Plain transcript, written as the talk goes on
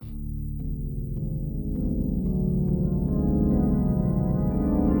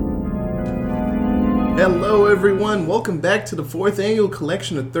Hello everyone, welcome back to the 4th annual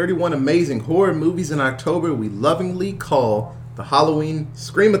collection of 31 amazing horror movies in October we lovingly call the Halloween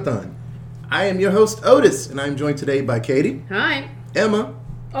Screamathon. I am your host Otis, and I'm joined today by Katie. Hi. Emma.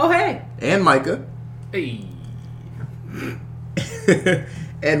 Oh, hey. And Micah. Hey.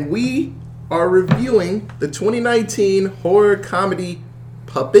 And we are reviewing the 2019 horror comedy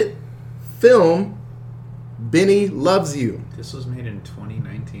puppet film Benny Loves You. This was made in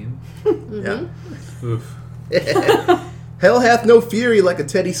 2019? Mm-hmm. Yeah. Oof. Hell hath no fury like a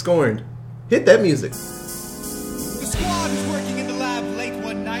teddy scorned. Hit that music. The squad was working in the lab late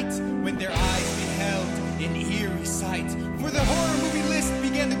one night when their eyes beheld an eerie sight. For the horror movie list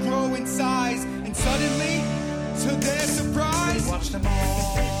began to grow in size, and suddenly, to their surprise, they watched them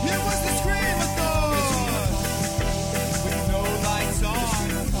all. It was the Screamathon! With no lights on,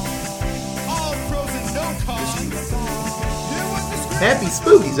 all pros and no cons. It was the Screamathon! Happy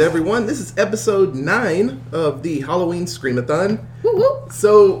Spookies, everyone. This is episode 9 of the Halloween Screamathon. Woo woo.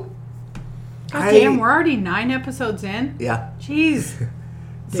 So, Damn, we're already 9 episodes in? Yeah. Jeez. Days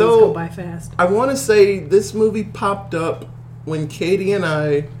So, go by fast. I want to say this movie popped up when Katie and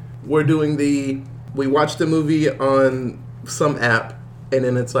I were doing we watched the movie on some app, and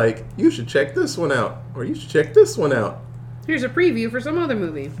then it's like, you should check this one out, or you should check this one out. Here's a preview for some other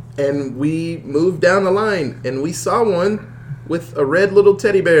movie. And we moved down the line, and we saw one with a red little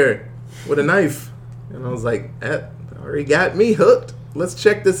teddy bear with a knife. And I was like, that already got me hooked. Let's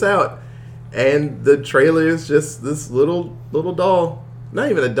check this out. And the trailer is just this little doll.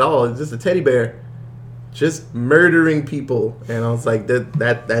 Not even a doll, it's just a teddy bear. Just murdering people. And I was like,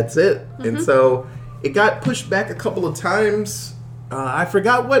 that's it. Mm-hmm. And so it got pushed back a couple of times. I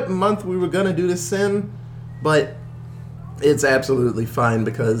forgot what month we were going to do this in, but it's absolutely fine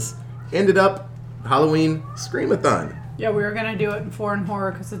because ended up Halloween Screamathon. Yeah, we were going to do it in foreign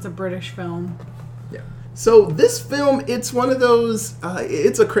horror because it's a British film. Yeah. So this film, it's one of those,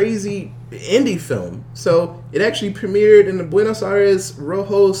 it's a crazy indie film. So it actually premiered in the Buenos Aires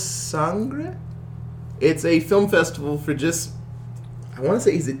Rojo Sangre. It's a film festival for just, I want to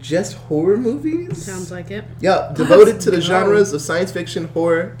say, is it just horror movies? Sounds like it. Yeah, devoted to the genres of science fiction,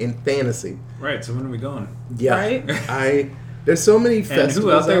 horror, and fantasy. Right, so when are we going? Yeah. Right? There's so many And festivals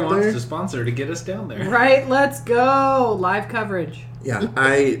who out there wants there. to sponsor to get us down there? Right, let's go. Live coverage. Yeah,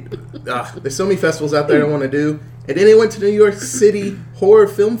 there's so many festivals out there I want to do. And then they went to the New York City Horror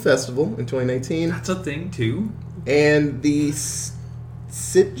Film Festival in 2019. That's a thing, too? And the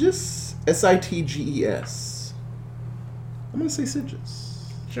SITGES? SITGES. I'm going to say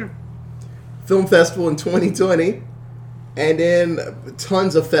SITGES. Sure. Film Festival in 2020. And then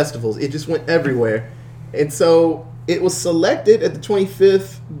tons of festivals. It just went everywhere. And so it was selected at the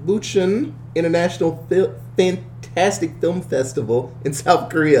 25th Bucheon International Fantastic Film Festival in South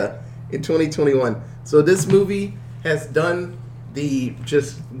Korea in 2021. So this movie has done the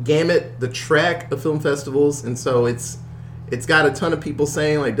just gamut, the track of film festivals, and so it's got a ton of people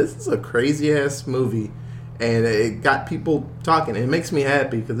saying like, this is a crazy ass movie, and it got people talking. And it makes me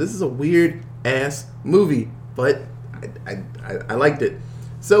happy because this is a weird ass movie, but I liked it.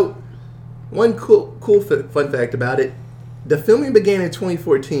 So one cool fun fact about it: the filming began in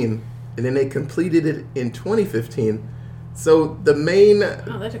 2014, and then they completed it in 2015. So the main...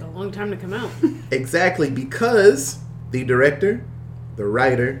 Oh, that took a long time to come out. Exactly, because the director, the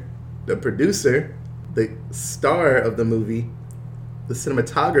writer, the producer, the star of the movie, the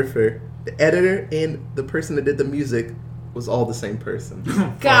cinematographer, the editor, and the person that did the music was all the same person.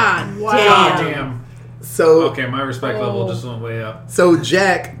 God Wow. Damn. So Okay, my respect level just went way up. So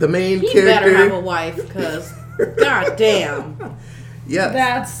Jack, the main He character... better have a wife, because, god damn. Yeah.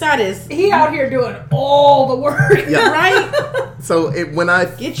 That is... He out here doing all the work. Yeah. Right? So when I...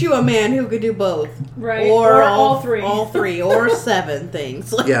 Get you a man who could do both. Right. Or all three. All three. Or 7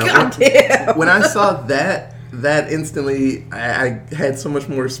 things. Like, Yeah, god damn. When I saw that instantly, I had so much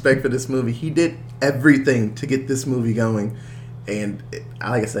more respect for this movie. He did everything to get this movie going. And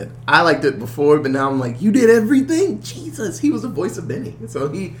like I said, I liked it before, but now I'm like, you did everything? Jesus, he was the voice of Benny. So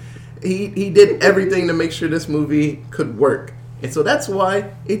he did everything to make sure this movie could work. And so that's why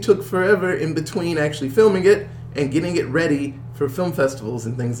it took forever in between actually filming it and getting it ready for film festivals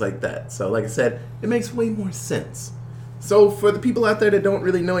and things like that. So like I said, it makes way more sense. So for the people out there that don't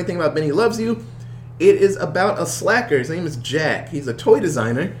really know anything about Benny Loves You, it is about a slacker. His name is Jack. He's a toy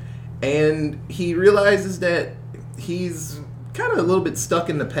designer, and he realizes that he's kind of a little bit stuck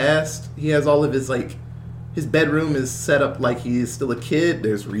in the past. He has all of his, like, his bedroom is set up like he is still a kid.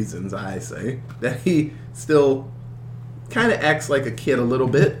 There's reasons, I say, that he still kind of acts like a kid a little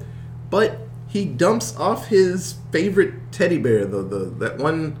bit, but he dumps off his favorite teddy bear, that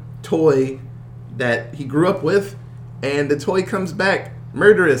one toy that he grew up with, and the toy comes back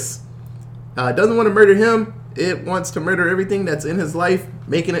murderous. Doesn't want to murder him. It wants to murder everything that's in his life,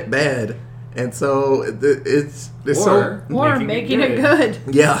 making it bad. And so Or making it good.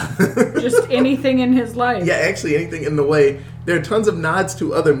 Yeah. Just anything in his life. Yeah, actually anything in the way. There are tons of nods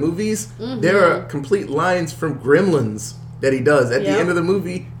to other movies. Mm-hmm. There are complete lines from Gremlins that he does. At the Yep. end of the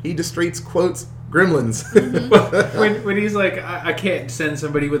movie, he just straight quotes Gremlins. when he's like, I can't send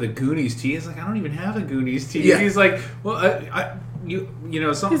somebody with a Goonies tee. He's like, I don't even have a Goonies tee. Yeah. He's like, well, you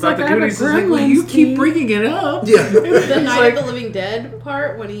know something He's about like, the I have a Goonies. He's like, well, Gremlins you keep tee. bringing it up. Yeah. The It's Night like- of the Living Dead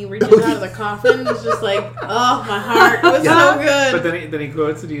part when he reaches out of the coffin is just like, oh, my heart. It was Yeah. so good. But then he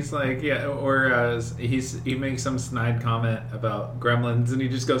quotes it. He's like, yeah, or he makes some snide comment about Gremlins, and he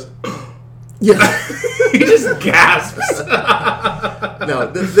just goes, Yeah. he just gasps. No,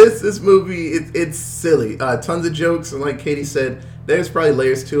 this movie, it's silly. Tons of jokes, and like Katie said, there's probably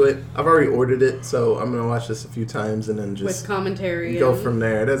layers to it. I've already ordered it, so I'm going to watch this a few times and then With just commentary. go and- from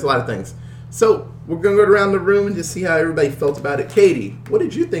there. There's a lot of things. So, we're going to go around the room and just see how everybody felt about it. Katie, what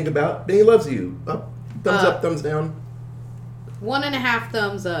did you think about Benny Loves You? Thumbs up, thumbs down? 1.5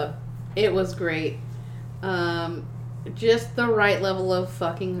 thumbs up. It was great. Just the right level of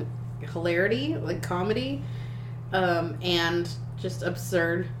fucking hilarity, like comedy, and just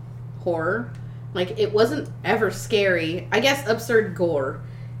absurd horror. Like, it wasn't ever scary. I guess absurd gore.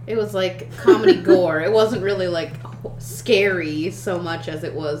 It was like comedy gore. It wasn't really like scary so much as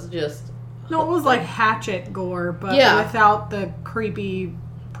it was just. No, it was like Hatchet gore, but Yeah. without the creepy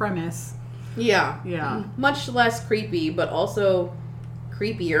premise. Yeah. Yeah. Much less creepy, but also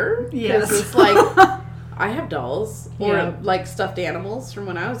creepier. 'Cause Yes. it's like, I have dolls or Yeah. like stuffed animals from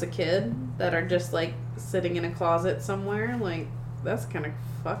when I was a kid that are just like sitting in a closet somewhere. Like, that's kind of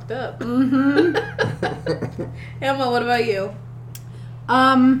fucked up. Mm-hmm. Emma, what about you?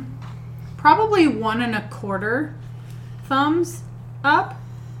 Probably 1.25 thumbs up.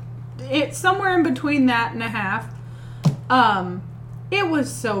 It's somewhere in between that and a half. It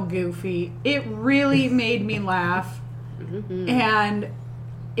was so goofy. It really made me laugh. Mm-hmm. And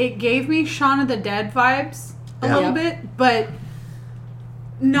it gave me Shaun of the Dead vibes a Yeah. little bit, but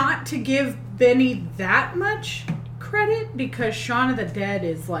not to give Benny that much credit because Shaun of the Dead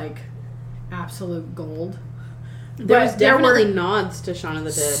is like absolute gold. There's But there definitely were nods to Shaun of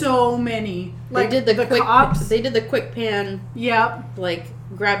the Dead. so many. They Like did the quick. cops. They did the quick pan. Yep. Like,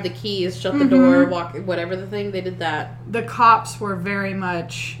 grab the keys, shut the door, walk, whatever the thing. They did that. The cops were very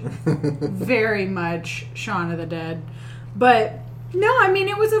much Shaun of the Dead. But no, I mean,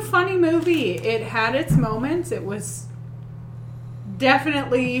 it was a funny movie. It had its moments. It was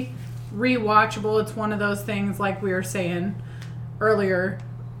definitely rewatchable. It's one of those things, like we were saying earlier,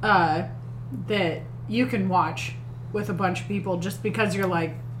 that you can watch with a bunch of people just because you're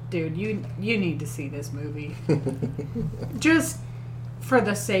like, dude, you need to see this movie. Just for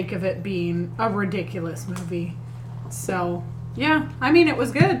the sake of it being a ridiculous movie. So, yeah. I mean, it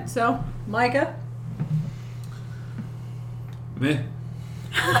was good. So, Micah? Meh.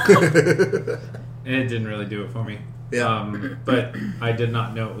 It didn't really do it for me. Yeah. But I did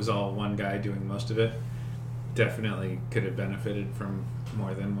not know it was all one guy doing most of it. Definitely could have benefited from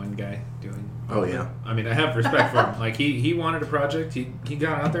more than one guy doing all Oh, of yeah. it. I mean, I have respect for him. Like, he wanted a project. He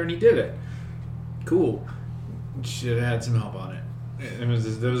got out there and he did it. Cool. Should have had some help on it. It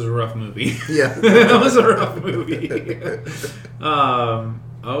was a rough movie. Yeah. It was a rough movie. It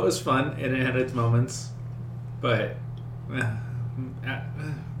was fun and it had its moments, but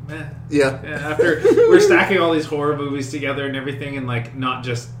Yeah. after we're stacking all these horror movies together and everything, and like not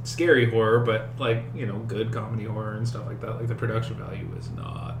just scary horror, but like, you know, good comedy horror and stuff like that. Like, the production value was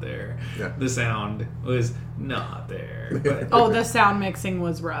not there. Yeah. The sound was not there. But, Oh, the sound mixing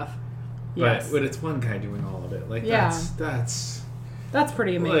was rough. Yes. but it's one guy doing all of it. Like, Yeah. that's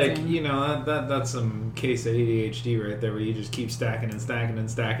pretty amazing. like, you know, that's some case of ADHD right there, where you just keep stacking and stacking and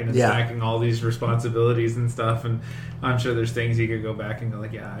stacking and Yeah. stacking all these responsibilities and stuff. And I'm sure there's things you could go back and go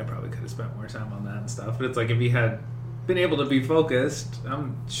like, yeah, I probably could have spent more time on that and stuff. But it's like, if he had been able to be focused,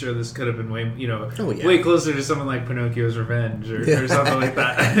 I'm sure this could have been way, you know, Oh, yeah. way closer to something like Pinocchio's Revenge or something like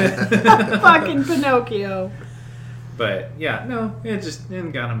that. Fucking Pinocchio. But yeah, no,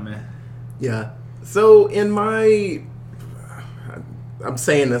 it got him. Yeah. So I'm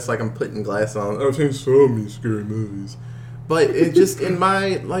saying this like I'm putting glass on. I've seen so many scary movies. But it just, in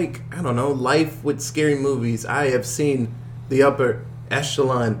my, like, I don't know, life with scary movies, I have seen the upper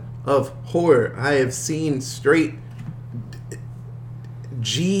echelon of horror. I have seen straight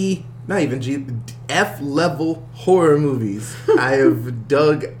F-level horror movies. I have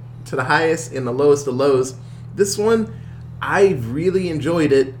dug to the highest and the lowest of lows. This one, I really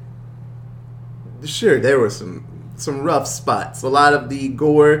enjoyed it. sure, there were some rough spots. A lot of the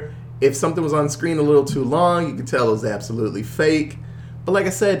gore, if something was on screen a little too long, you could tell it was absolutely fake. But like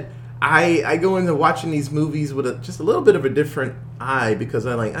I said, I go into watching these movies with just a little bit of a different eye because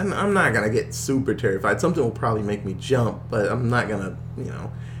I'm not gonna get super terrified. Something will probably make me jump, but I'm not gonna,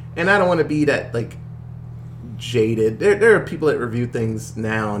 And I don't want to be that like jaded. There are people that review things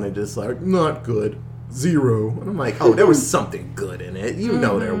now and they're just like, not good, 0. And I'm like, oh, there was something good in it.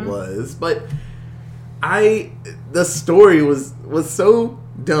 There was, but the story was so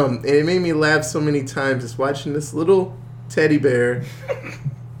dumb and it made me laugh so many times just watching this little teddy bear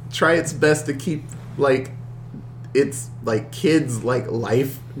try its best to keep its kids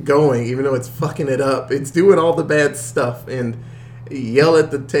life going, even though it's fucking it up. It's doing all the bad stuff and yell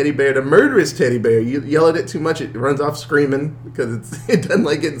at the teddy bear, the murderous teddy bear. You yell at it too much, it runs off screaming because it doesn't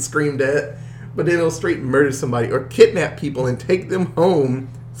like getting screamed at. But then it'll straight murder somebody or kidnap people and take them home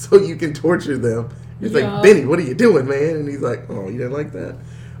so you can torture them. It's like, Benny, what are you doing, man? And he's like, oh, you didn't like that?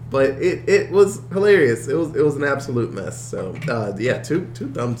 But it was hilarious. It was an absolute mess. So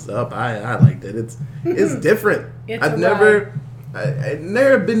two thumbs up. I liked it. It's different. I've never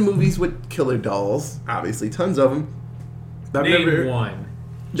been movies with killer dolls. Obviously, tons of them. Name one.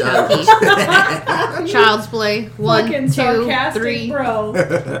 Chucky. Child's Play. 1, Fucking 2, sarcastic 3.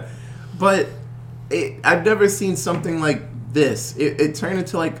 bro. But I've never seen something like this. It turned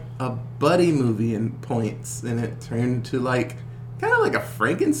into a buddy movie in points, and it turned to kind of like a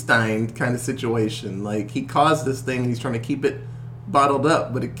Frankenstein kind of situation. He caused this thing and he's trying to keep it bottled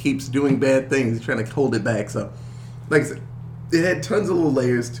up, but it keeps doing bad things. He's trying to hold it back. So, like I said, it had tons of little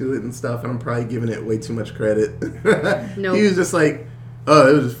layers to it and stuff, and I'm probably giving it way too much credit. Nope. He was just like, oh,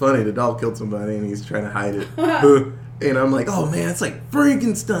 it was just funny. The doll killed somebody and he's trying to hide it. And I'm like, oh man, it's like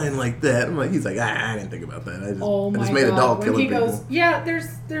Frankenstein like that. He's like, I didn't think about that. I just made a doll when killing he people. goes, yeah,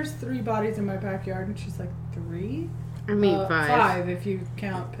 there's 3 bodies in my backyard, and she's like, 3? I mean, 5. 5 if you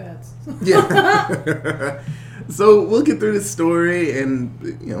count pets. Yeah. So we'll get through this story and,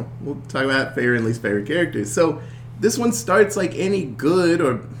 we'll talk about favorite and least favorite characters. So this one starts like any good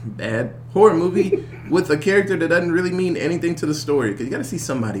or bad horror movie with a character that doesn't really mean anything to the story. Because you got to see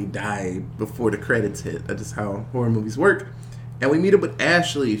somebody die before the credits hit. That's just how horror movies work. And we meet up with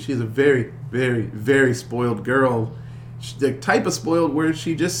Ashley. She's a very, very, very spoiled girl. The type of spoiled where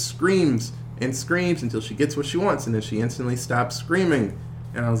she just screams and screams until she gets what she wants, and then she instantly stops screaming.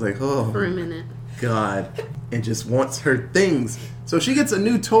 And I was like, oh, For a minute. God. And just wants her things. So she gets a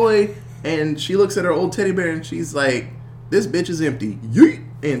new toy, and she looks at her old teddy bear, and she's like, this bitch is empty. Yeet!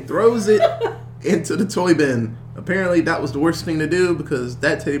 And throws it into the toy bin. Apparently, that was the worst thing to do, because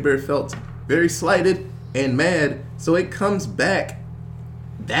that teddy bear felt very slighted and mad. So it comes back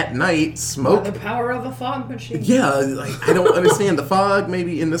that night, smoke. By the power of a fog machine. Yeah, I don't understand the fog.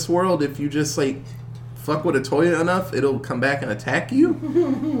 Maybe in this world, if you just fuck with a toy enough, it'll come back and attack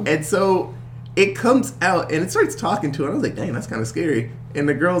you. And so it comes out and it starts talking to her. I was like, dang, that's kind of scary. And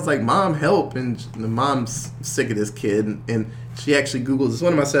the girl's like, Mom, help. And the mom's sick of this kid. And she actually Googles, it's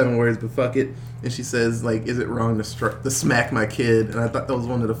one of my 7 words, but fuck it. And she says, is it wrong to smack my kid? And I thought that was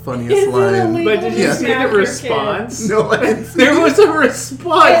one of the funniest lines. But did you see the response? No, I didn't see There was a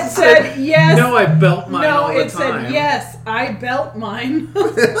response. It said, yes. No, I belt mine all the time. No, it said, yes, I belt mine.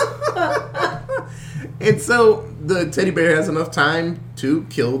 And so the teddy bear has enough time to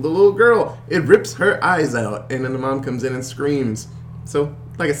kill the little girl. It rips her eyes out, and then the mom comes in and screams. So,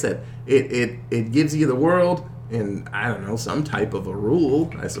 like I said, it gives you the world and, I don't know, some type of a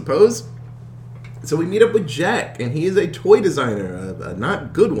rule, I suppose. So we meet up with Jack, and he is a toy designer, a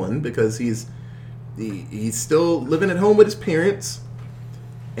not good one, because he's still living at home with his parents,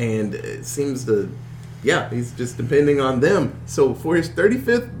 and it seems to, he's just depending on them. So for his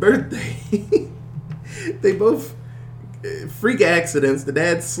 35th birthday, they both freak accidents. The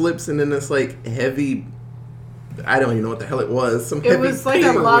dad slips in this heavy, I don't even know what the hell it was. It was like a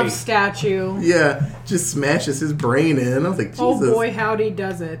paperweight. love statue. Yeah, just smashes his brain in. I was like, Jesus. Oh boy, howdy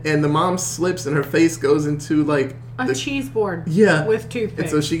does it. And the mom slips and her face goes into A cheese board. Yeah. With toothpicks. And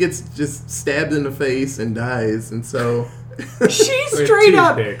so she gets just stabbed in the face and dies. And so She With straight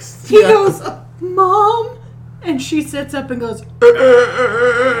up. toothpicks. He goes, Mom, and she sits up and goes, and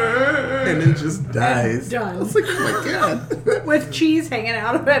then just dies. done. I was like, oh my God. with cheese hanging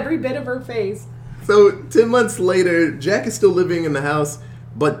out of every bit of her face. So 10 months later, Jack is still living in the house,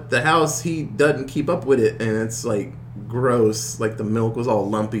 but the house, he doesn't keep up with it, and it's gross. The milk was all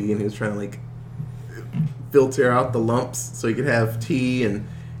lumpy, and he was trying to filter out the lumps so he could have tea, and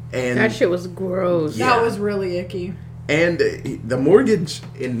That shit was gross. Yeah. That was really icky. and the mortgage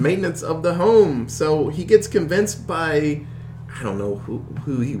and maintenance of the home. So he gets convinced by, I don't know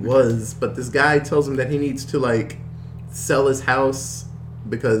who he was, but this guy tells him that he needs to like sell his house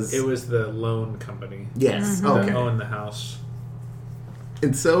because It was the loan company yes, that okay. owned the house.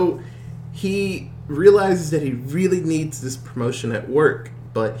 And so he realizes that he really needs this promotion at work,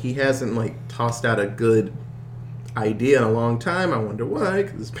 but he hasn't like tossed out a good idea in a long time. I wonder why,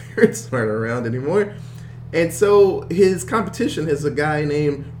 because his parents aren't around anymore. And so his competition is a guy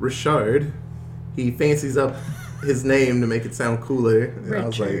named Richard. He fancies up his name to make it sound cooler. And I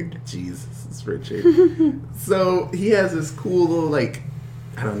was Richard. like, Jesus, it's Richard. So he has this cool little like,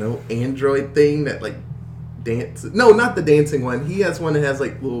 I don't know, android thing that like dance. No, not the dancing one. He has one that has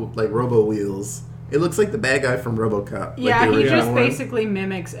like little like robo wheels. It looks like the bad guy from RoboCop. Yeah, like the he original just one. basically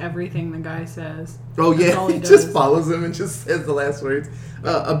mimics everything the guy says. Oh That's yeah, all he he just does. follows him and just says the last words.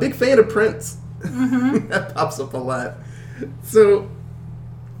 A big fan of Prince. Mm-hmm. That pops up a lot. So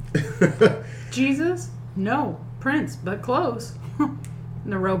Jesus? No. Prince, but close. And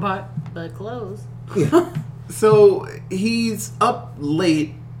the robot, but close. So he's up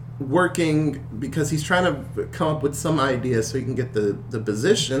late working because he's trying to come up with some idea so he can get the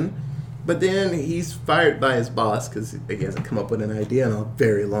position. But then he's fired by his boss because he hasn't come up with an idea in a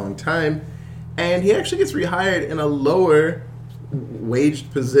very long time. And he actually gets rehired in a lower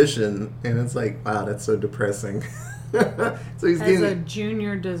waged position. And it's like, wow, that's so depressing. So he's As getting... a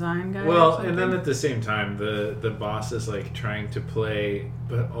junior design guy. Well, or and then something. at the same time, the boss is like trying to play,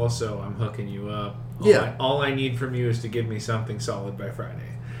 but also I'm hooking you up. All I need from you is to give me something solid by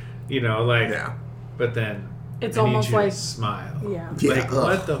Friday. You know, like. Yeah. But then It's I need almost you to like- smile. Yeah. Yeah, Like ugh.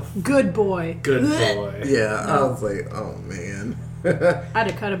 what the Good boy. good boy. Yeah, I was like, oh man. I'd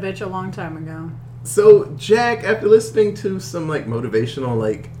have cut a bitch a long time ago. So Jack, after listening to some like motivational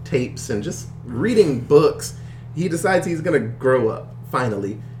like tapes and just reading books, he decides he's gonna grow up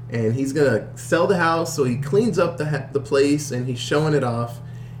finally, and he's gonna sell the house. So he cleans up the place and he's showing it off.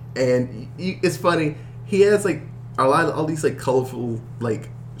 And it's funny. He has like all these like colorful like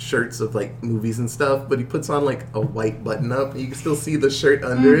shirts of like movies and stuff, but he puts on like a white button up. And you can still see the shirt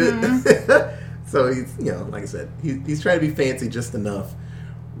under it. So he's, you know, like I said, he's trying to be fancy just enough.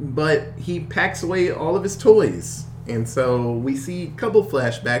 But he packs away all of his toys. And so we see a couple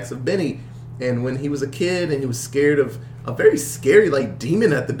flashbacks of Benny. And when he was a kid and he was scared of a very scary like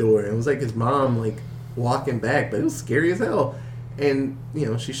demon at the door. And it was like his mom like walking back, but it was scary as hell. And, you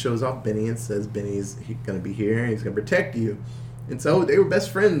know, she shows off Benny and says Benny's going to be here and he's going to protect you. And so they were best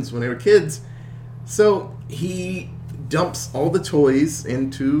friends when they were kids. So he dumps all the toys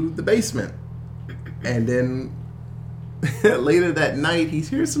into the basement. And then later that night, he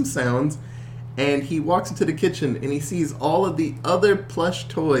hears some sounds, and he walks into the kitchen, and he sees all of the other plush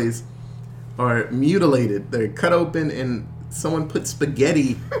toys are mutilated. They're cut open, and someone put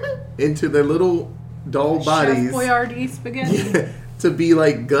spaghetti into their little doll bodies Chef Boyardee spaghetti. to be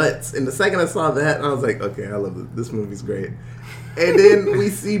like guts. And the second I saw that, I was like, okay, I love it. This movie's great. And then we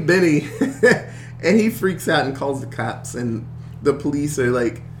see Benny, and he freaks out and calls the cops, and the police are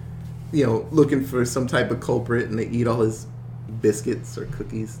like, you know, looking for some type of culprit, and they eat all his biscuits or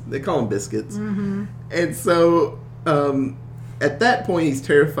cookies. They call them biscuits. Mm-hmm. And so at that point, he's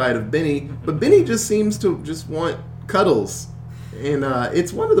terrified of Benny, but Benny just seems to just want cuddles. And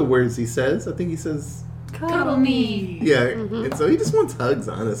it's one of the words he says. I think he says, Cuddle me. yeah. And so he just wants hugs,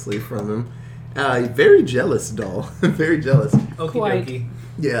 honestly, from him. Very jealous doll. Very jealous. Okie Quite. dokie.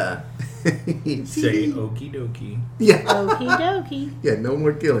 Yeah. Say okie dokie. Yeah. Okie dokie. Yeah, no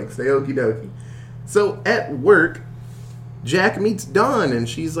more killing. Stay okie dokie. So at work, Jack meets Dawn, and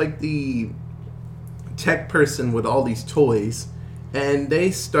she's like the tech person with all these toys. And they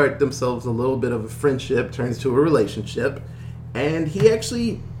start themselves a little bit of a friendship, turns to a relationship. And he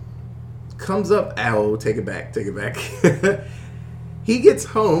actually comes up. Ow, take it back. He gets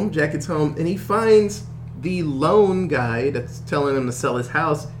home, Jack gets home, and he finds the loan guy that's telling him to sell his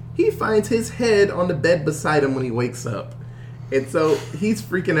house. He finds his head on the bed beside him when he wakes up. And so he's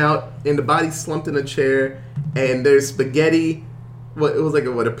freaking out, and the body's slumped in a chair, and there's spaghetti. What, it was like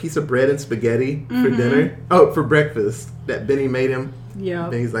a piece of bread and spaghetti for dinner. Oh, for breakfast that Benny made him. Yeah.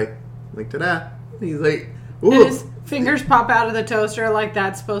 And he's like ta-da. And he's like, And ooh. his fingers pop out of the toaster like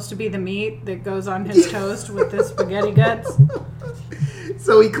that's supposed to be the meat that goes on his toast with the spaghetti guts.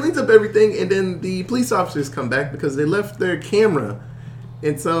 So he cleans up everything, and then the police officers come back because they left their camera.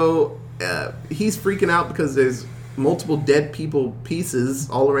 And so he's freaking out because there's multiple dead people pieces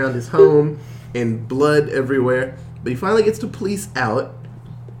all around his home and blood everywhere. But he finally gets the police out.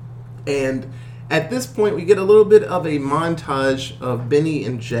 And at this point, we get a little bit of a montage of Benny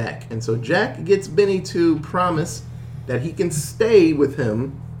and Jack. And so Jack gets Benny to promise that he can stay with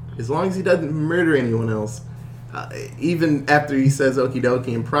him as long as he doesn't murder anyone else. even after he says okie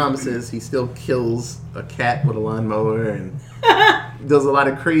dokie and promises, he still kills a cat with a lawnmower and does a lot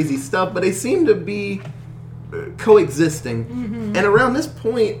of crazy stuff. But they seem to be coexisting. And around this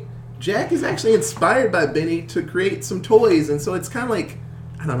point, Jack is actually inspired by Benny to create some toys. And so it's kind of like,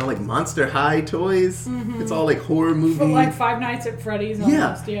 I don't know, like Monster High toys. It's all like horror movie. But like Five Nights at Freddy's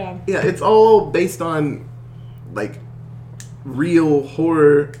almost, yeah. Yeah, it's all based on like real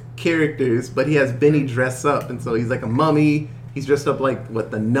horror characters, but he has Benny dress up, and so he's like a mummy. He's dressed up like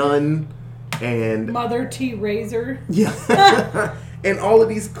the nun and Mother T. Razor. Yeah. And all of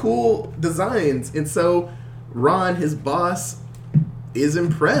these cool designs. And so Ron, his boss, is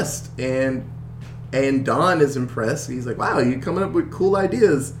impressed, and Don is impressed. He's like, wow, you're coming up with cool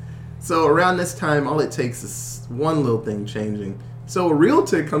ideas. So around this time, all it takes is one little thing changing. So a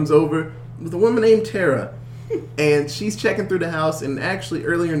realtor comes over with a woman named Tara, and she's checking through the house, and actually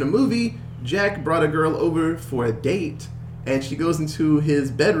earlier in the movie, Jack brought a girl over for a date, and she goes into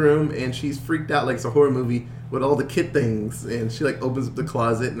his bedroom, and she's freaked out like it's a horror movie with all the kid things, and she like opens up the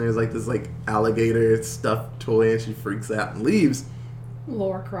closet, and there's like this like alligator stuffed toy, and she freaks out and leaves.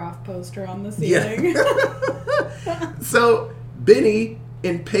 Lara Croft poster on the ceiling. Yeah. So Benny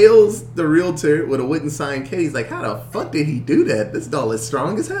impales the realtor with a wooden sign case. He's like, how the fuck did he do that? This doll is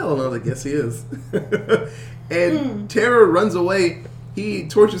strong as hell. And I was like, yes, he is. And Tara runs away. He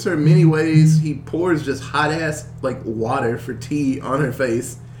tortures her many ways. He pours just hot ass like water for tea on her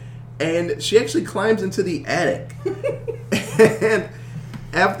face. And she actually climbs into the attic. And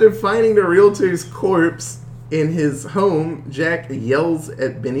after finding the realtor's corpse in his home, Jack yells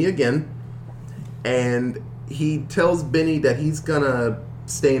at Benny again. And he tells Benny that he's gonna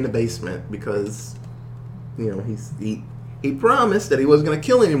stay in the basement because, you know, he promised that he wasn't gonna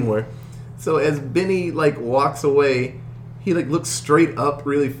kill anymore. So as Benny like walks away, he like looks straight up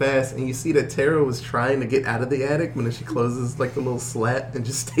really fast, and you see that Tara was trying to get out of the attic, but then she closes like the little slat and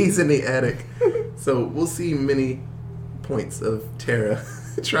just stays in the attic. So we'll see many points of Tara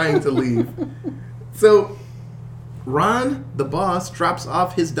trying to leave. So Ron, the boss, drops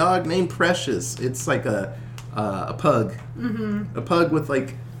off his dog named Precious. It's like a pug. A pug with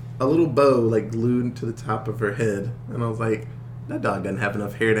like a little bow like glued to the top of her head. And I was like, that dog doesn't have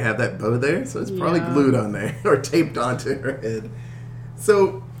enough hair to have that bow there, so it's probably glued on there or taped onto her head.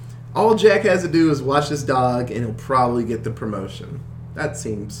 So all Jack has to do is watch this dog and he'll probably get the promotion. That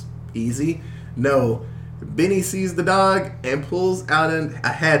seems easy. No, Benny sees the dog and pulls out a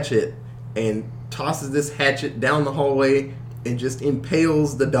hatchet and tosses this hatchet down the hallway and just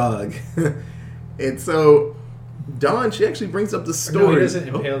impales the dog. And so Dawn, she actually brings up the story. No, he doesn't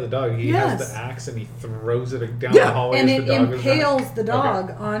impale the dog. He has the axe and he throws it down the hallway. And as it the dog impales the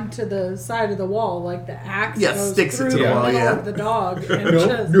dog onto the side of the wall, like the axe goes sticks through it to the wall, middle of the dog. And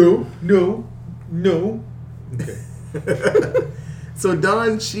No. Okay. So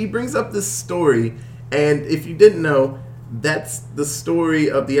Dawn, she brings up this story, and if you didn't know, that's the story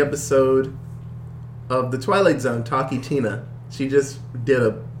of the episode of The Twilight Zone, Talkie Tina. She just did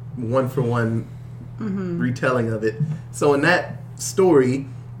a one-for-one retelling of it. So in that story,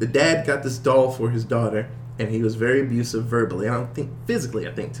 the dad got this doll for his daughter, and he was very abusive verbally. I don't think physically,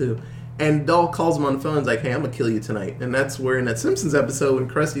 I think too. And the doll calls him on the phone and is like, hey, I'm gonna kill you tonight. And that's where in that Simpsons episode when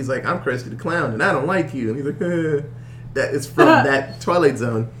Krusty's like, I'm Krusty the Clown and I don't like you. And he's like, that is from that Twilight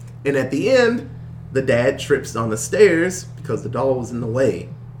Zone. And at the end, the dad trips on the stairs because the doll was in the way.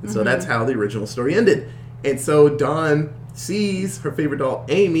 And so that's how the original story ended. And so Dawn sees her favorite doll,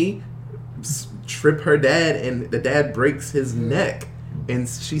 Amy, trip her dad, and the dad breaks his neck. And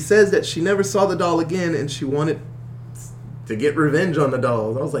she says that she never saw the doll again, and she wanted to get revenge on the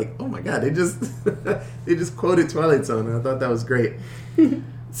doll. I was like, oh my god, they just quoted Twilight Zone, and I thought that was great.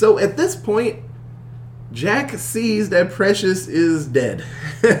 So at this point, Jack sees that Precious is dead.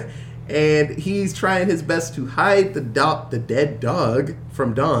 And he's trying his best to hide the dead dog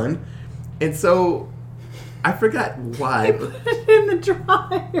from Dawn. And so I forgot why. put it in the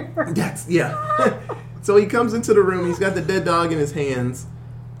dryer. So he comes into the room. He's got the dead dog in his hands,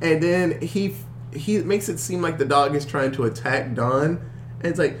 and then he makes it seem like the dog is trying to attack Dawn. And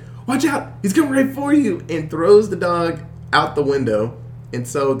it's like, watch out! He's coming right for you! And throws the dog out the window. And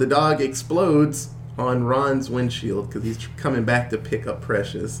so the dog explodes on Ron's windshield because he's coming back to pick up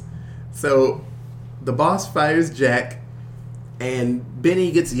Precious. So the boss fires Jack, and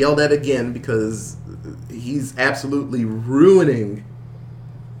Benny gets yelled at again because he's absolutely ruining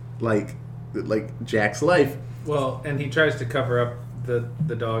like Jack's life. Well, and he tries to cover up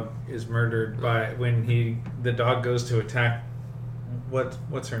the dog is murdered by when the dog goes to attack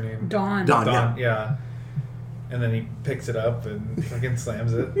what's her name? Dawn, yeah. And then he picks it up and fucking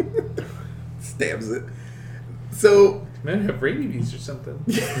slams it. Stabs it. So Men have rabies or something.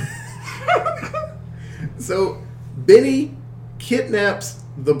 So Benny kidnaps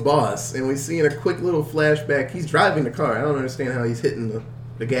the boss, and we see in a quick little flashback, he's driving the car. I don't understand how he's hitting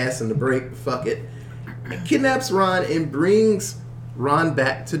the gas and the brake. Fuck it. Kidnaps Ron and brings Ron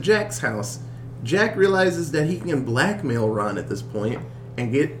back to Jack's house. Jack realizes that he can blackmail Ron at this point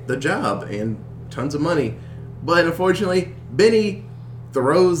and get the job and tons of money. But unfortunately, Benny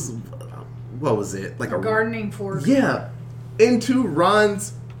throws, what was it? Like a gardening fork. Yeah, into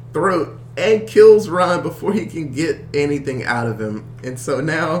Ron's throat and kills Ron before he can get anything out of him. And so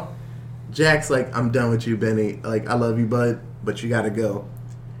now Jack's like, I'm done with you, Benny. Like, I love you, bud, but you gotta go.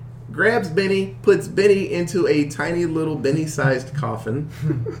 Grabs Benny, puts Benny into a tiny little Benny-sized coffin,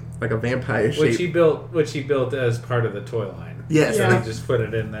 like a vampire shape. Which he built as part of the toy line. Yes. So Yeah. he just put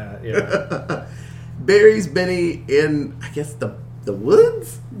it in that. Yeah. Buries Benny in, I guess, the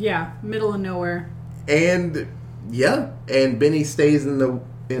woods? Yeah, middle of nowhere. And and Benny stays in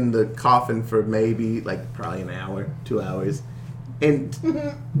the coffin for maybe probably an hour, 2 hours, and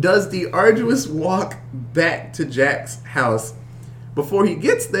does the arduous walk back to Jack's house. Before he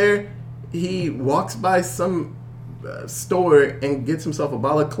gets there, he walks by some store and gets himself a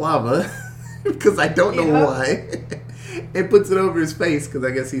balaclava because I don't know why, and puts it over his face because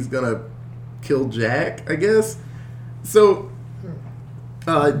I guess he's gonna kill Jack. I guess so.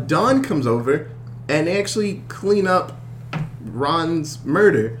 Dawn comes over and they actually clean up Ron's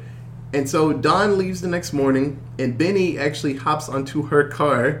murder. And so Dawn leaves the next morning, and Benny actually hops onto her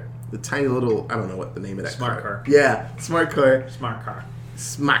car, the tiny little, I don't know what the name of that Smart car. Yeah, smart car. Smart car.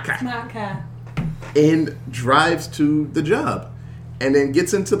 Smart car. Not cat. And drives to the job. And then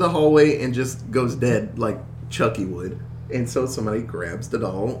gets into the hallway and just goes dead like Chucky would. And so somebody grabs the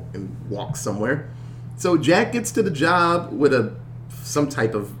doll and walks somewhere. So Jack gets to the job with some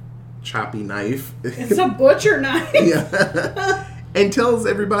type of choppy knife. It's a butcher knife. Yeah. And tells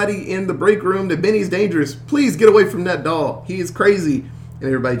everybody in the break room that Benny's dangerous. Please get away from that doll. He is crazy. And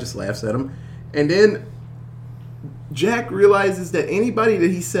everybody just laughs at him. And then Jack realizes that anybody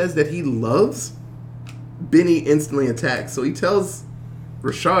that he says that he loves, Benny instantly attacks. So he tells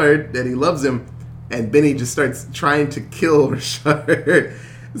Richard that he loves him, and Benny just starts trying to kill Richard.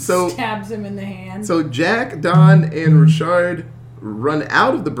 Stabs him in the hand. So Jack, Don, and Richard run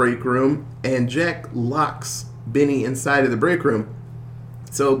out of the break room, and Jack locks Benny inside of the break room.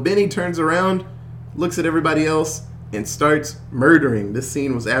 So Benny turns around, looks at everybody else, and starts murdering. This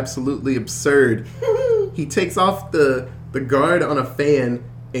scene was absolutely absurd. He takes off the guard on a fan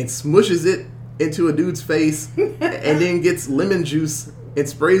and smushes it into a dude's face, and then gets lemon juice and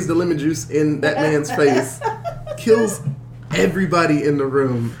sprays the lemon juice in that man's face. Kills everybody in the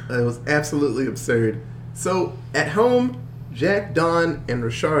room. It was absolutely absurd. So at home, Jack, Don, and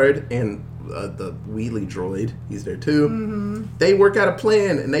Richard, and the wheelie droid, he's there too, they work out a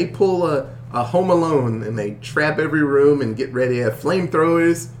plan, and they pull a Home Alone, and they trap every room and get ready to have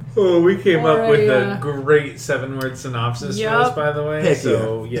flamethrowers. Oh, we came up with yeah. a great 7-word synopsis for Yup. this, by the way. Heck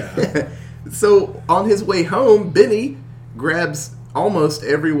So, yeah. So on his way home, Benny grabs almost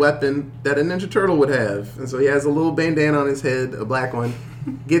every weapon that a Ninja Turtle would have. And so he has a little bandana on his head, a black one,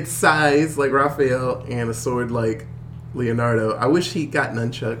 gets sais like Raphael, and a sword like Leonardo. I wish he got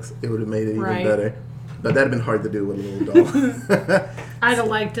nunchucks. It would have made it even Right. better. But that'd have been hard to do with a little doll. I'd have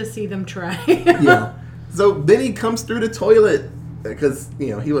liked to see them try. Yeah. So Benny comes through the toilet because,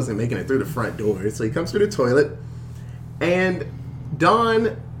 he wasn't making it through the front door. So he comes through the toilet, and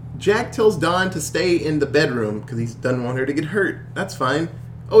Jack tells Dawn to stay in the bedroom because he doesn't want her to get hurt. That's fine.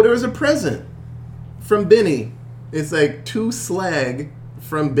 Oh, there was a present from Benny. It's like 2 slag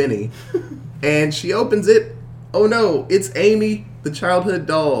from Benny. And she opens it. Oh no, it's Amy, the childhood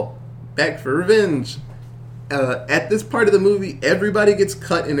doll, back for revenge. At this part of the movie, everybody gets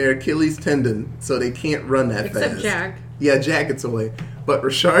cut in their Achilles tendon, so they can't run that Except fast. Jack. Yeah, Jack gets away. But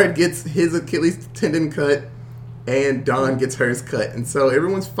Richard gets his Achilles tendon cut, and Dawn gets hers cut. And so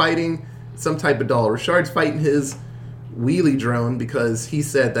everyone's fighting some type of doll. Richard's fighting his wheelie drone because he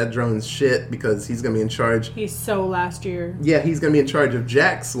said that drone's shit because he's going to be in charge. He's so last year. Yeah, he's going to be in charge of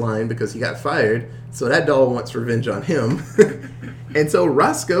Jack's line because he got fired. So that doll wants revenge on him. And so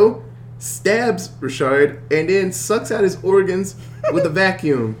Roscoe stabs Richard and then sucks out his organs with a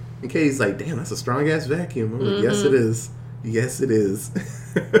vacuum. And Katie's like, damn, that's a strong-ass vacuum. I'm like, yes, it is. Yes, it is.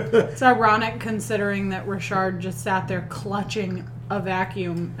 It's ironic considering that Richard just sat there clutching a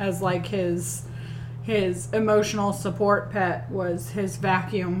vacuum as like his emotional support pet was his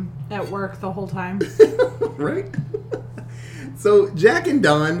vacuum at work the whole time. Right? So Jack and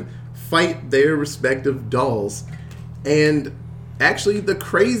Dawn fight their respective dolls. And actually the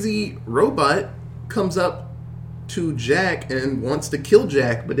crazy robot comes up to Jack and wants to kill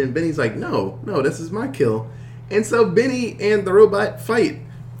Jack, but then Benny's like, no, this is my kill. And so Benny and the robot fight,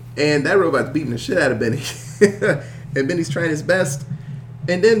 and that robot's beating the shit out of Benny. And Benny's trying his best.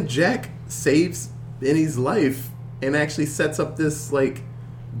 And then Jack saves Benny's life and actually sets up this, like,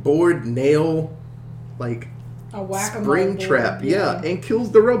 board nail, like, A whack-a-mole spring board, trap. Yeah, and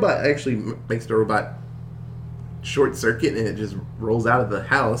kills the robot. Actually makes the robot short circuit and it just rolls out of the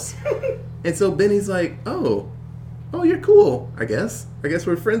house. And so Benny's like, oh, you're cool, I guess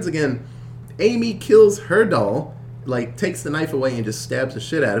we're friends again. Amy kills her doll, like takes the knife away and just stabs the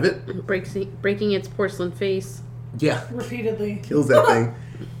shit out of it. Breaking its porcelain face. Yeah, Repeatedly. kills that thing.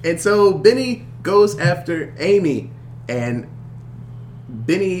 And so Benny goes after Amy and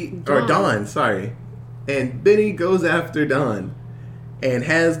Dawn, sorry. And Benny goes after Dawn and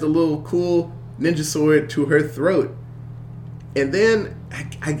has the little cool ninja sword to her throat. And then,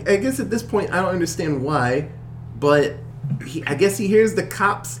 I guess at this point, I don't understand why, but I guess he hears the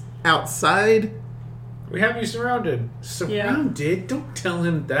cops outside. We have you surrounded. Surrounded? Don't tell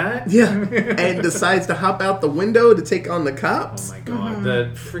him that. Yeah. And decides to hop out the window to take on the cops. Oh my god.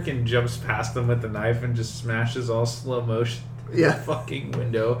 The freaking jumps past them with the knife and just smashes all slow motion through Yeah. the fucking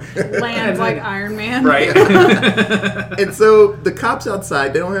window. Lands like Iron Man. Right. And so the cops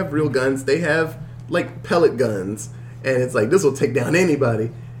outside, they don't have real guns. They have, like, pellet guns. And it's like, this will take down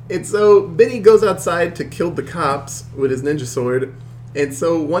anybody. And so Benny goes outside to kill the cops with his ninja sword. And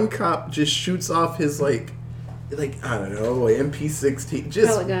so one cop just shoots off his, like I don't know, MP16.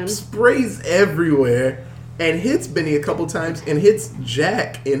 Pellet gun. Just sprays everywhere. And hits Benny a couple times. And hits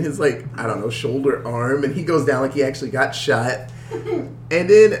Jack in his, like, I don't know, shoulder, arm. And he goes down like he actually got shot. And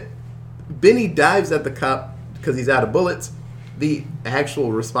then Benny dives at the cop because he's out of bullets. The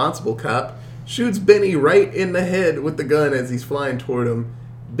actual responsible cop shoots Benny right in the head with the gun as he's flying toward him.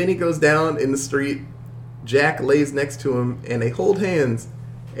 Benny goes down in the street. Jack lays next to him, and they hold hands,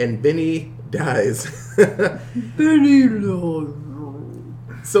 and Benny dies. Benny.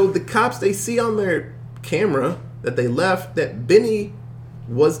 So the cops, they see on their camera that they left that Benny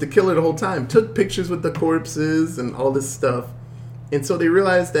was the killer the whole time. Took pictures with the corpses and all this stuff. And so they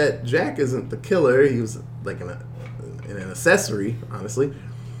realized that Jack isn't the killer. He was like an accessory, honestly.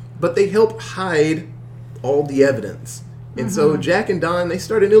 But they help hide all the evidence. And so Jack and Dawn, they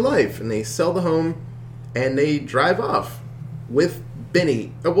start a new life. And they sell the home. And they drive off with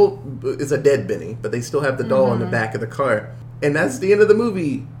Benny. Well, it's a dead Benny. But they still have the doll in the back of the car. And that's the end of the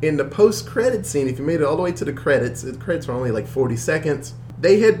movie. In the post-credit scene, if you made it all the way to the credits were only like 40 seconds.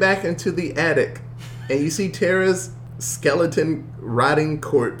 They head back into the attic. And you see Tara's skeleton rotting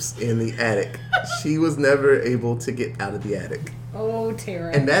corpse in the attic. She was never able to get out of the attic. Oh,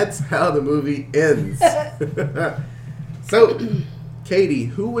 Tara. And that's how the movie ends. So, Katie,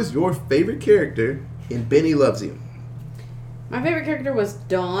 who was your favorite character in Benny Loves You? My favorite character was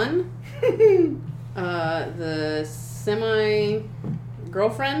Dawn, the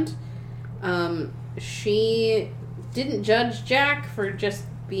semi-girlfriend. She didn't judge Jack for just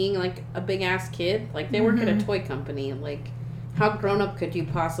being, like, a big-ass kid. Like, they work at a toy company. Like, how grown-up could you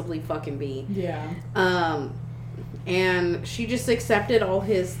possibly fucking be? Yeah. And she just accepted all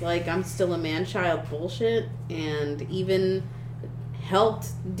his, like, I'm still a man-child bullshit, and even helped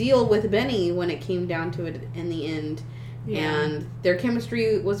deal with Benny when it came down to it in the end. Yeah. And their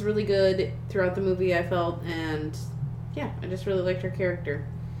chemistry was really good throughout the movie, I felt, and yeah, I just really liked her character.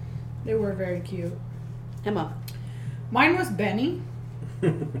 They were very cute. Emma. Mine was Benny,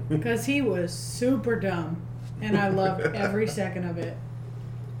 because he was super dumb, and I loved every second of it.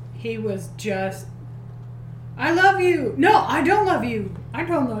 He was just, I love you. No, I don't love you. I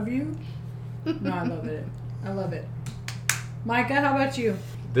don't love you. No, I love it. I love it. Micah, how about you?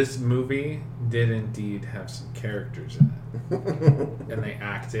 This movie did indeed have some characters in it. And they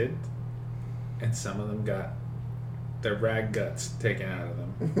acted, and some of them got their rag guts taken out of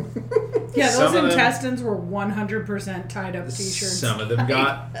them. Yeah, those Some of them- intestines were 100% tied up t-shirts. Some of them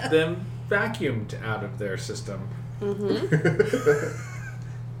got them vacuumed out of their system.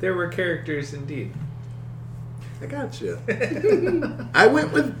 There were characters indeed. I gotcha. I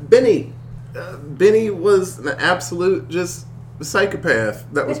went with Benny. Benny was an absolute just psychopath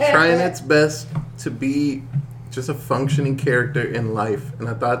that was trying its best to be just a functioning character in life, and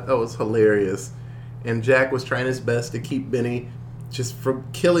I thought that was hilarious. And Jack was trying his best to keep Benny just from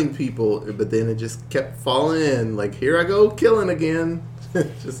killing people, but then it just kept falling in. Like, here I go killing again.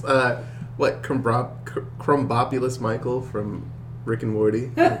 Just Crumbopulous Michael from Rick and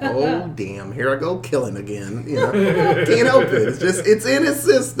Morty. Like, oh damn, here I go killing again. You know, can't help it. It's in his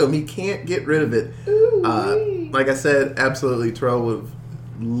system. He can't get rid of it. Like I said, absolutely, Terrell would have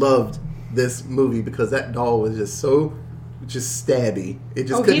loved this movie because that doll was just so stabby. It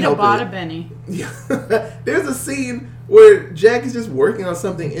just couldn't he'd help have bought it. a Benny. Yeah. There's a scene where Jack is just working on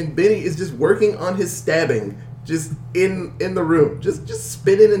something and Benny is just working on his stabbing, just in the room, just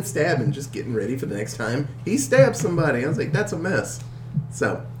spinning and stabbing, just getting ready for the next time he stabs somebody. I was like, that's a mess.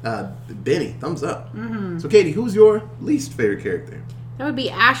 So, Benny, thumbs up. Mm-hmm. So, Katie, who's your least favorite character? That would be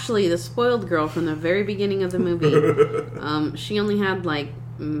Ashley, the spoiled girl from the very beginning of the movie. She only had like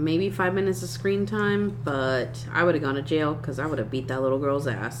maybe 5 minutes of screen time, but I would have gone to jail because I would have beat that little girl's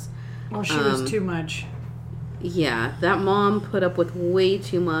ass. Well, she was too much. Yeah, that mom put up with way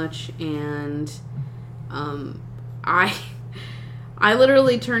too much, and I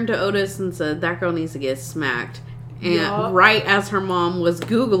literally turned to Otis and said, that girl needs to get smacked. And Yup. right as her mom was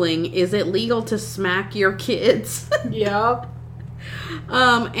Googling, is it legal to smack your kids? Yep.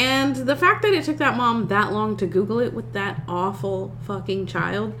 And the fact that it took that mom that long to Google it with that awful fucking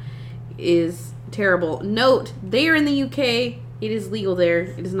child is terrible. Note, they are in the UK. It is legal there.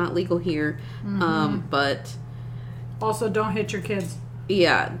 It is not legal here. But Also, don't hit your kids.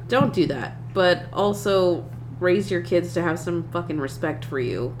 yeah, don't do that. But also raise your kids to have some fucking respect for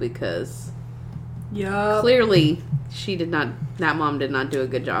you, because Yup. clearly that mom did not do a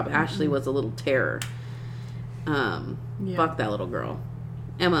good job. Ashley was a little terror. Yeah. Fuck that little girl.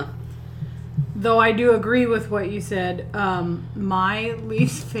 Emma. Though I do agree with what you said, my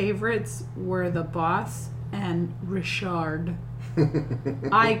least favorites were the boss and Richard.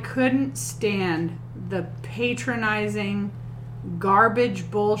 I couldn't stand the patronizing garbage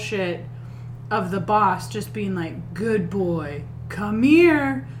bullshit of the boss just being like, good boy, come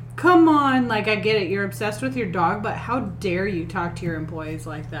here, come on. Like, I get it, you're obsessed with your dog, but how dare you talk to your employees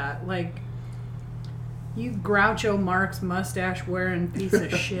like that? Like, you Groucho Marx mustache wearing piece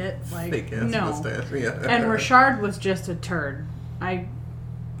of shit. Like, Fake ass no. mustache. Yeah. And Richard was just a turd. I'd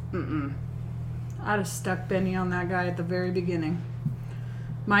have stuck Benny on that guy at the very beginning.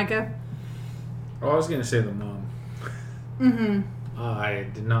 Micah? Oh, I was gonna say the mom. I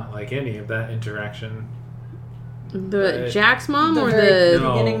did not like any of that interaction. The Jack's mom The or very- the...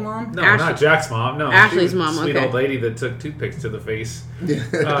 beginning mom? No, Ashley- not Jack's mom. No, Ashley's she was mom, a sweet okay. old lady that took toothpicks to the face.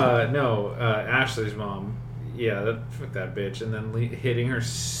 Ashley's mom. Yeah, fuck that bitch. And then hitting her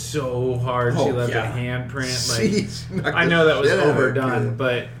so hard she Oh, left yeah. a handprint. She Like, knocked I know that was the shit out of her overdone, kid.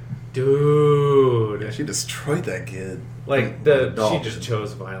 but dude, She destroyed that kid. like The she dog. just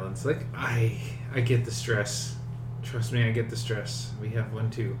chose violence. Like I get the stress. Trust me, I get the stress. We have one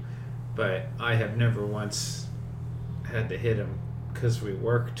too, but I have never once had to hit him because we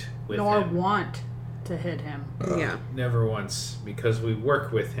worked with Nor him. want to hit him. Yeah. Never once, because we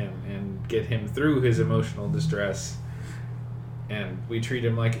work with him and get him through his emotional distress, and we treat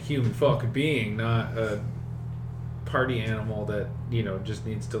him like a human fucking being, not a party animal that just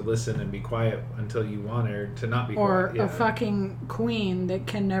needs to listen and be quiet until you want her to not be Or quiet. Yeah. a fucking queen that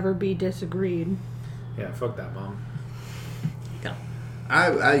can never be disagreed. Yeah, fuck that mom.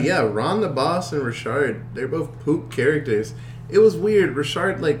 Yeah, Ron the boss and Richard, they're both poop characters. It was weird.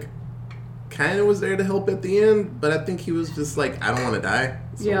 Richard, like, kind of was there to help at the end, but I think he was just like, I don't want to die,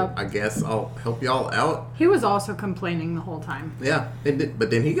 so Yep. I guess I'll help y'all out. He was also complaining the whole time. Yeah,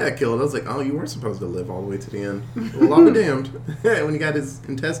 but then he got killed. I was like, oh, you weren't supposed to live all the way to the end. Well, I'll be damned. When he got his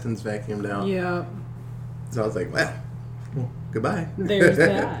intestines vacuumed out. Yeah. So I was like, well, goodbye. There's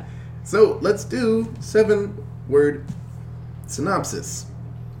that. So let's do 7-word synopsis.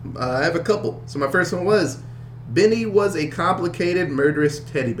 I have a couple. So my first one was, Benny was a complicated, murderous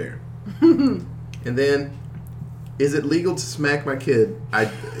teddy bear. And then, is it legal to smack my kid?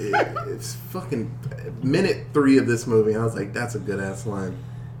 It's fucking minute 3 of this movie. I was like, that's a good ass line.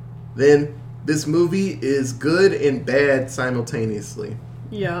 Then, this movie is good and bad simultaneously.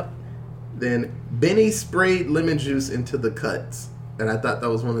 Yep. Then Benny sprayed lemon juice into the cuts. And I thought that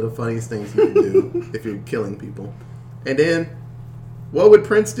was one of the funniest things you could do if you're killing people. And then, what would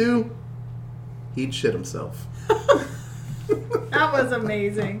Prince do? He'd shit himself. That was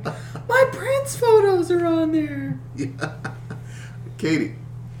amazing. My Prince photos are on there. Yeah. Katie.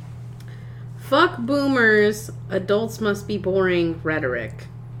 Fuck boomers. Adults must be boring rhetoric.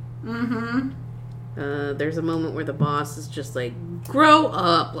 There's a moment where the boss is just like, grow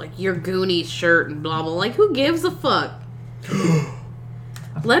up, like your Goonies shirt and blah blah. Like, who gives a fuck?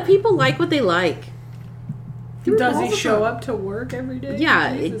 Let people like what they like. Does he show up to work every day?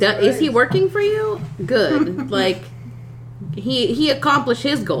 Yeah, Jesus is he Christ. working for you? Good. Like, he accomplished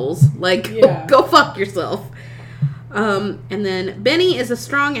his goals. Like, Yeah. go fuck yourself. And then Benny is a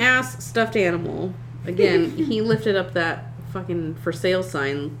strong ass stuffed animal. Again, he lifted up that fucking for sale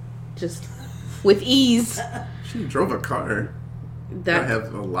sign just with ease. She drove a car. That I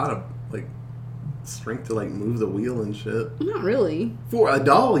have a lot of like strength to like move the wheel and shit. Not really. For a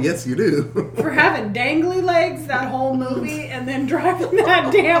doll, yes, you do. For having dangly legs that whole movie and then driving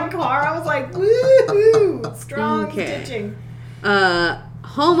that damn car, I was like, woohoo! Strong Okay. stitching.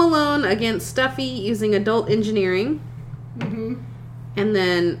 Home Alone against Stuffy using adult engineering. Mm-hmm. And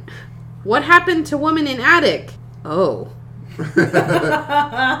then, What Happened to Woman in Attic? Oh.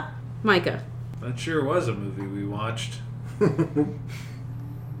 Micah. That sure was a movie we watched.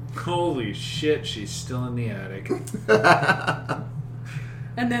 Holy shit, she's still in the attic.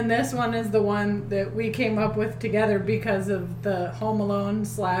 And then this one is the one that we came up with together because of the Home Alone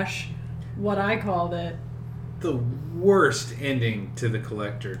 / what I called it. The worst ending to the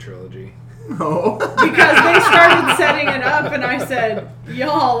Collector trilogy. No. Because they started setting it up and I said,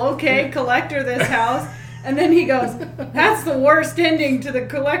 y'all, okay, Collector this house. And then he goes, that's the worst ending to the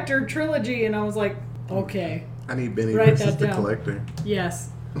Collector trilogy. And I was like, okay, I need Benny Write versus that the down. Collector. yes.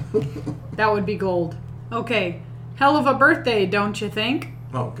 That would be gold. Okay, hell of a birthday, don't you think?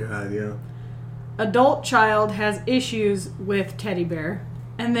 Oh god, yeah. Adult child has issues with teddy bear.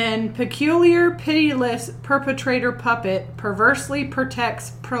 And then peculiar, pitiless perpetrator puppet perversely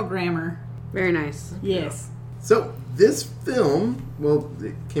protects programmer. Very nice. Yes. So this film, well,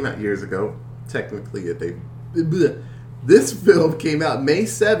 it came out years ago. Technically, this film came out May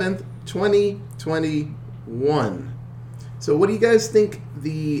 7th, 2021. So what do you guys think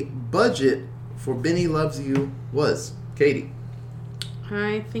the budget for Benny Loves You was? Katie?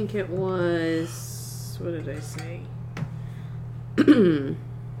 I think it was, what did I say?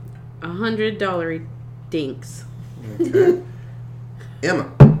 $100 dinks. Okay.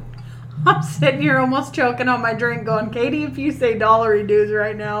 Emma? I'm sitting here almost choking on my drink going, Katie, if you say dollary dues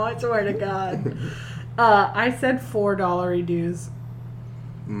right now, I swear to God. I said $4 dues.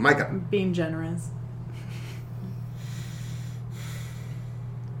 Micah? Being generous.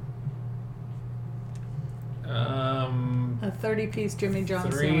 A 30-piece Jimmy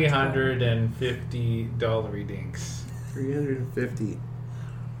John's sandwich. $350 dinks. 350.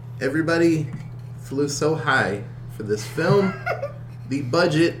 Everybody flew so high for this film. The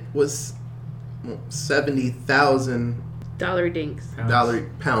budget was $70,000 Dinks.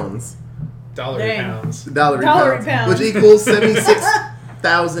 pounds. Dollar Dang. pounds. Dollar Dollar pounds, pounds. which equals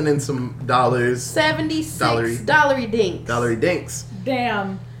 76,000 and some dollars. $76 dinks. Dollary dinks.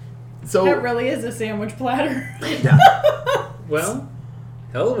 Damn. So That really is a sandwich platter. yeah, Well,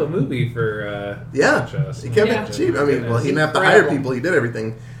 hell of a movie for yeah, such a he kept Yeah. it cheap. I mean, well, he didn't have to hire Incredible. people; he did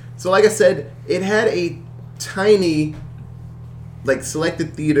everything. So, like I said, it had a tiny, like,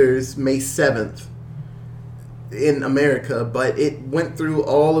 selected theaters May 7th in America, but it went through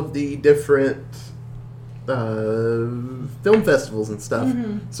all of the different film festivals and stuff.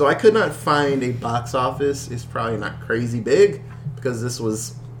 So I could not find a box office. It's probably not crazy big because this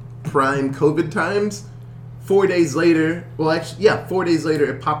was prime COVID times. 4 days later, well, actually, yeah, 4 days later,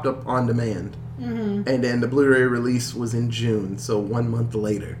 it popped up on demand. And then the Blu-ray release was in June, so 1 month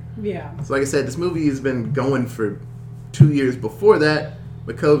later. Yeah. So like I said, this movie has been going for 2 years before that,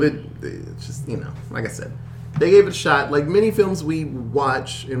 but COVID, it's just, you know, like I said, they gave it a shot. Like many films we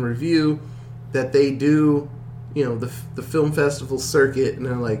watch and review that they do, you know, the film festival circuit, and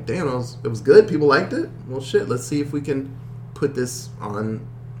they're like, damn, it was good, people liked it. Well, shit, let's see if we can put this on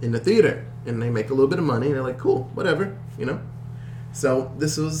in the theater. And they make a little bit of money, and they're like, cool, whatever, you know? So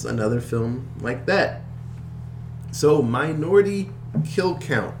this was another film like that. So minority kill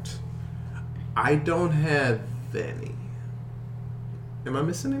count. I don't have any. Am I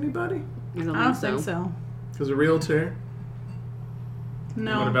missing anybody? I don't, I don't think so. Because a realtor.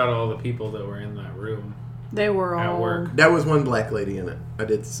 No. What about all the people that were in that room? They were At all... work. That was one black lady in it. I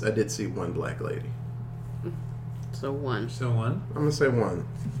did see one black lady. So one. So one? I'm gonna say one.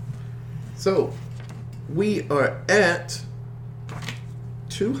 So we are at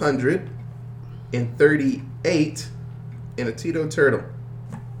 238 in a Tito Turtle.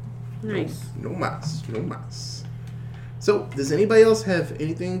 Nice. No mas, no mas. So, does anybody else have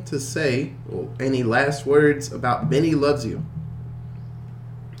anything to say, or any last words about Benny Loves You?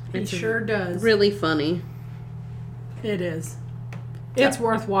 He It's sure does. Really funny. It is. It's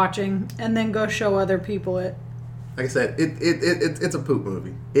worth watching, and then go show other people it. Like I said, it's a poop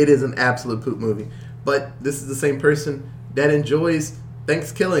movie. It is an absolute poop movie. But this is the same person that enjoys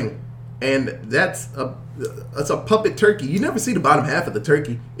Thanksgiving, and that's a puppet turkey. You never see the bottom half of the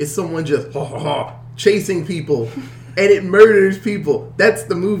turkey. It's someone just chasing people, and it murders people. That's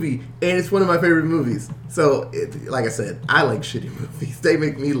the movie, and it's one of my favorite movies. So, like I said, I like shitty movies. They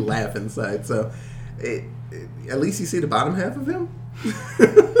make me laugh inside. So, at least you see the bottom half of him.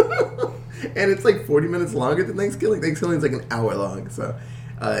 And it's like 40 minutes longer than Thanksgiving. Thanksgiving's like an hour long. So,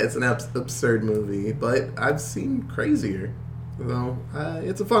 It's an absurd movie, but I've seen crazier. So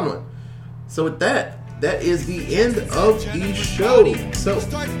it's a fun one. So with that is the end of the show. So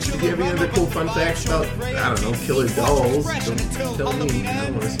if you have any other cool fun facts about, I don't know, killer dolls, don't tell me. I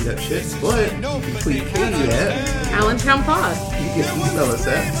don't want to see that shit. But you can tweet Katie at Allentown Pod. you can email us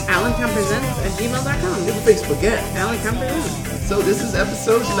at AllentownPresents@gmail.com. and Facebook at. Allentown Presents. So this is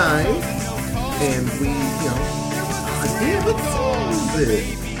episode 9, and we, damn, what song is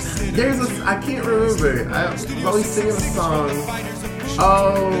it? I can't remember. I'm always singing a song.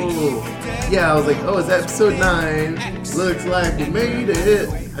 Oh, yeah, I was like, is that episode 9? Looks like we made it,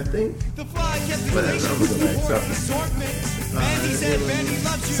 I think. Whatever, I'm gonna go back.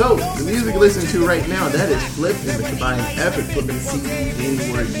 So, the music you're listening to right now, that is Flip and the Combined Epic Flipping CD,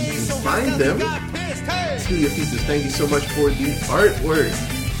 anywhere you can find them. Studio Pieces, thank you so much for the artwork.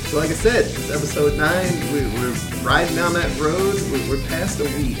 So like I said, it's episode 9. We're riding down that road. We're past a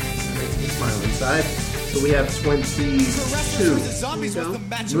week. Makes me smile inside. So we have 22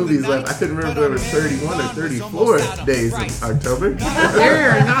 movies left. I couldn't remember if it was 31 or 34 days in October.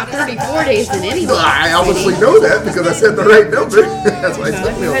 There are not 34 days in any month. I obviously know that because I said the right number. That's why it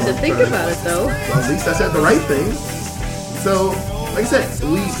took me a You had to long think time. about it, though. Well, at least I said the right thing. So, like I said,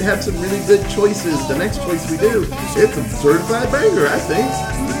 we have some really good choices. The next choice we do, it's a certified banger, I think.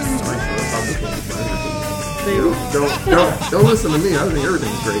 Don't listen to me. I think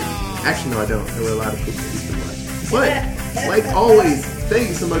everything's great. Actually, no, I don't. There were a lot of cool movies to watch. But, like always, thank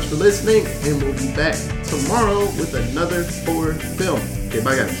you so much for listening, and we'll be back tomorrow with another horror film. Okay,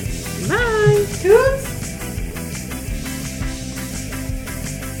 bye guys. Bye. Toots.